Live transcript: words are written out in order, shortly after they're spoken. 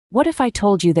What if I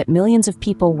told you that millions of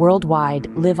people worldwide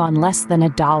live on less than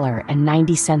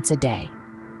 $1.90 a day?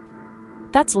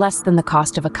 That's less than the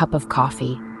cost of a cup of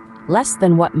coffee, less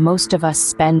than what most of us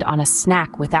spend on a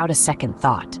snack without a second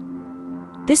thought.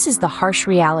 This is the harsh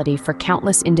reality for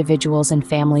countless individuals and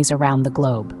families around the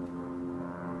globe.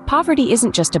 Poverty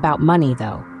isn't just about money,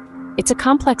 though. It's a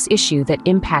complex issue that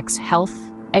impacts health,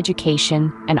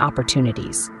 education, and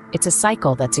opportunities. It's a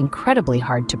cycle that's incredibly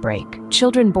hard to break.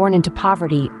 Children born into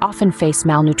poverty often face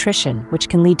malnutrition, which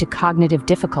can lead to cognitive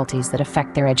difficulties that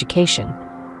affect their education.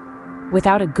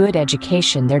 Without a good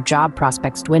education, their job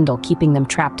prospects dwindle, keeping them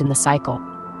trapped in the cycle.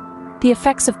 The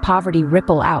effects of poverty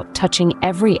ripple out, touching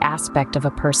every aspect of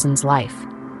a person's life.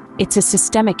 It's a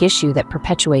systemic issue that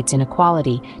perpetuates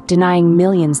inequality, denying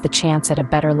millions the chance at a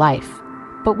better life.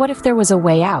 But what if there was a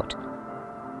way out?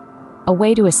 A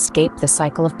way to escape the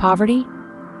cycle of poverty?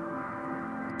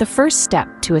 The first step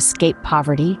to escape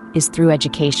poverty is through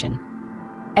education.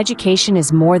 Education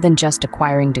is more than just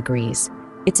acquiring degrees.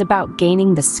 It's about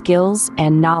gaining the skills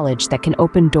and knowledge that can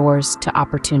open doors to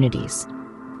opportunities.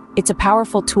 It's a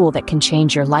powerful tool that can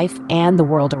change your life and the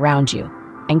world around you.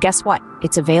 And guess what?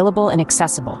 It's available and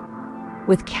accessible.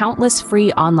 With countless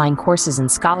free online courses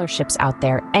and scholarships out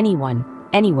there, anyone,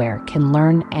 anywhere can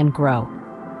learn and grow.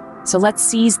 So let's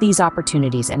seize these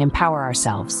opportunities and empower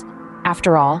ourselves.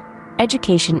 After all,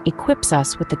 education equips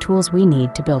us with the tools we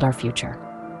need to build our future.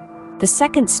 The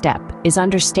second step is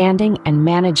understanding and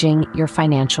managing your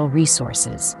financial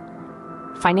resources.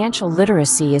 Financial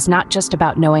literacy is not just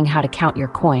about knowing how to count your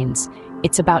coins.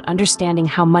 It's about understanding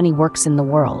how money works in the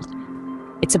world.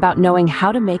 It's about knowing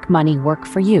how to make money work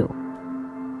for you.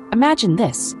 Imagine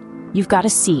this. You've got a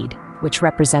seed, which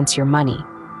represents your money.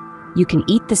 You can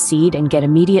eat the seed and get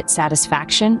immediate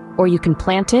satisfaction, or you can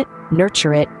plant it,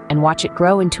 nurture it, and watch it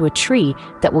grow into a tree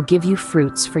that will give you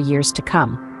fruits for years to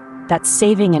come. That's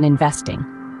saving and investing.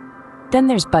 Then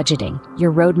there's budgeting,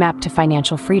 your roadmap to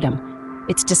financial freedom.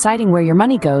 It's deciding where your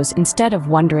money goes instead of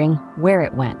wondering where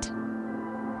it went.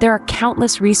 There are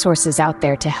countless resources out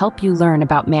there to help you learn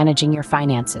about managing your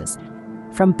finances.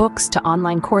 From books to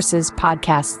online courses,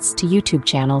 podcasts to YouTube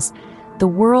channels, the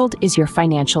world is your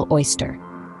financial oyster.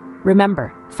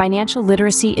 Remember, financial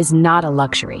literacy is not a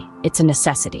luxury, it's a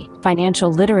necessity.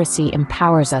 Financial literacy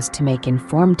empowers us to make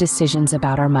informed decisions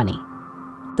about our money.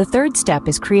 The third step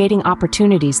is creating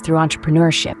opportunities through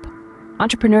entrepreneurship.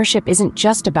 Entrepreneurship isn't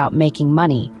just about making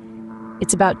money,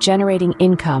 it's about generating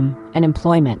income and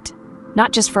employment,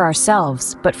 not just for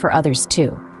ourselves, but for others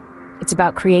too. It's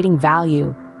about creating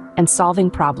value and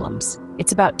solving problems.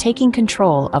 It's about taking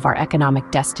control of our economic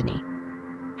destiny.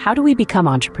 How do we become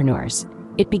entrepreneurs?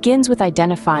 It begins with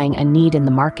identifying a need in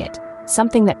the market,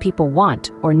 something that people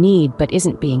want or need but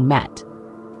isn't being met.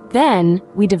 Then,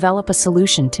 we develop a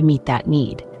solution to meet that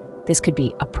need. This could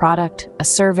be a product, a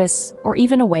service, or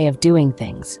even a way of doing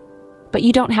things. But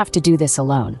you don't have to do this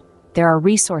alone. There are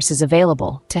resources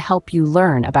available to help you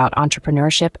learn about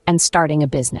entrepreneurship and starting a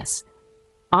business.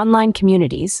 Online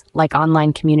communities, like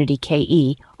Online Community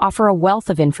KE, offer a wealth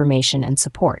of information and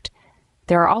support.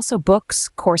 There are also books,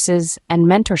 courses, and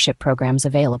mentorship programs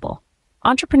available.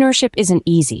 Entrepreneurship isn't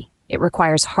easy. It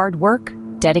requires hard work,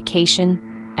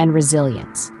 dedication, and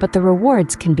resilience, but the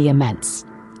rewards can be immense.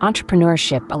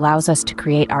 Entrepreneurship allows us to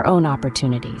create our own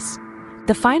opportunities.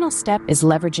 The final step is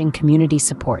leveraging community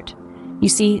support. You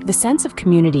see, the sense of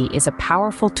community is a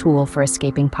powerful tool for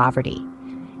escaping poverty.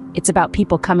 It's about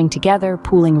people coming together,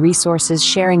 pooling resources,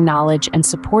 sharing knowledge, and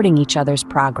supporting each other's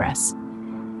progress.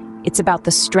 It's about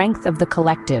the strength of the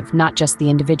collective, not just the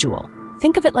individual.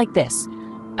 Think of it like this.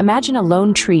 Imagine a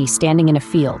lone tree standing in a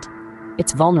field.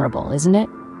 It's vulnerable, isn't it?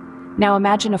 Now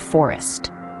imagine a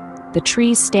forest. The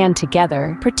trees stand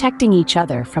together, protecting each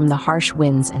other from the harsh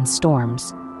winds and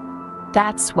storms.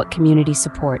 That's what community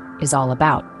support is all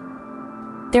about.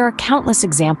 There are countless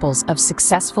examples of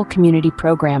successful community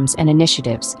programs and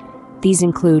initiatives. These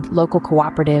include local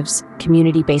cooperatives,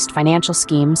 community-based financial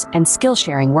schemes, and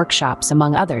skill-sharing workshops,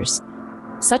 among others.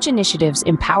 Such initiatives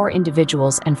empower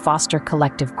individuals and foster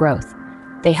collective growth.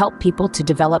 They help people to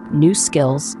develop new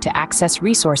skills, to access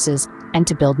resources, and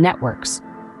to build networks.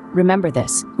 Remember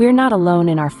this, we're not alone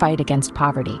in our fight against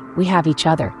poverty. We have each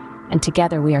other, and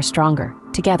together we are stronger.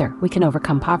 Together, we can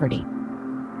overcome poverty.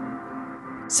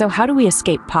 So how do we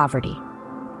escape poverty?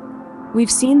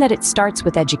 We've seen that it starts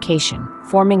with education,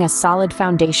 forming a solid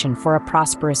foundation for a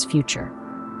prosperous future.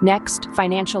 Next,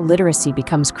 financial literacy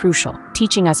becomes crucial,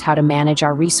 teaching us how to manage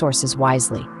our resources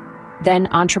wisely. Then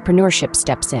entrepreneurship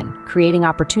steps in, creating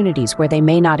opportunities where they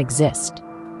may not exist.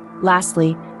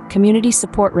 Lastly, community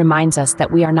support reminds us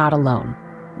that we are not alone.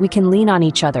 We can lean on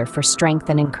each other for strength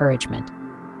and encouragement.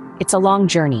 It's a long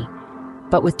journey,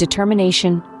 but with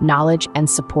determination, knowledge, and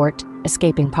support,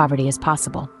 escaping poverty is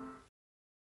possible.